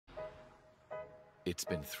It's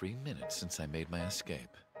been 3 minutes since I made my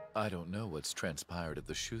escape. I don't know what's transpired at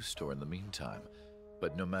the shoe store in the meantime,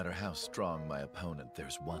 but no matter how strong my opponent,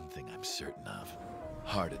 there's one thing I'm certain of.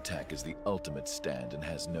 Heart Attack is the ultimate stand and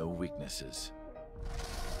has no weaknesses.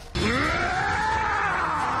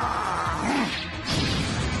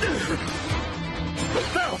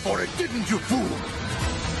 Fell for it, didn't you, fool?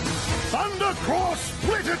 Thundercross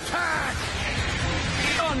Split Attack!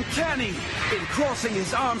 Uncanny! In crossing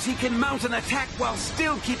his arms, he can mount an attack while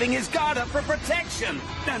still keeping his guard up for protection!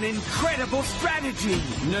 An incredible strategy!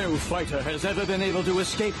 No fighter has ever been able to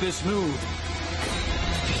escape this move.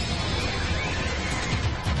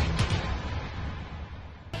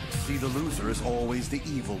 See, the loser is always the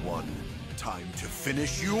evil one. Time to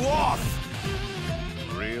finish you off!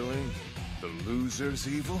 Really? The loser's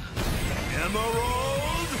evil?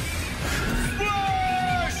 Emerald Splash!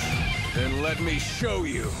 Then let me show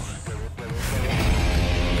you.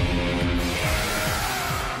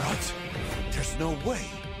 What? There's no way.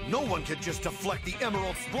 No one could just deflect the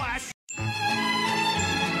Emerald Splash!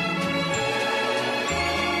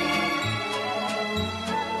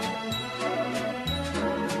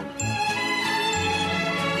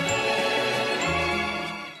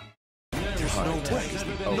 There's no way.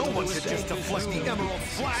 No one could just deflect the Emerald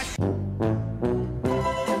Splash!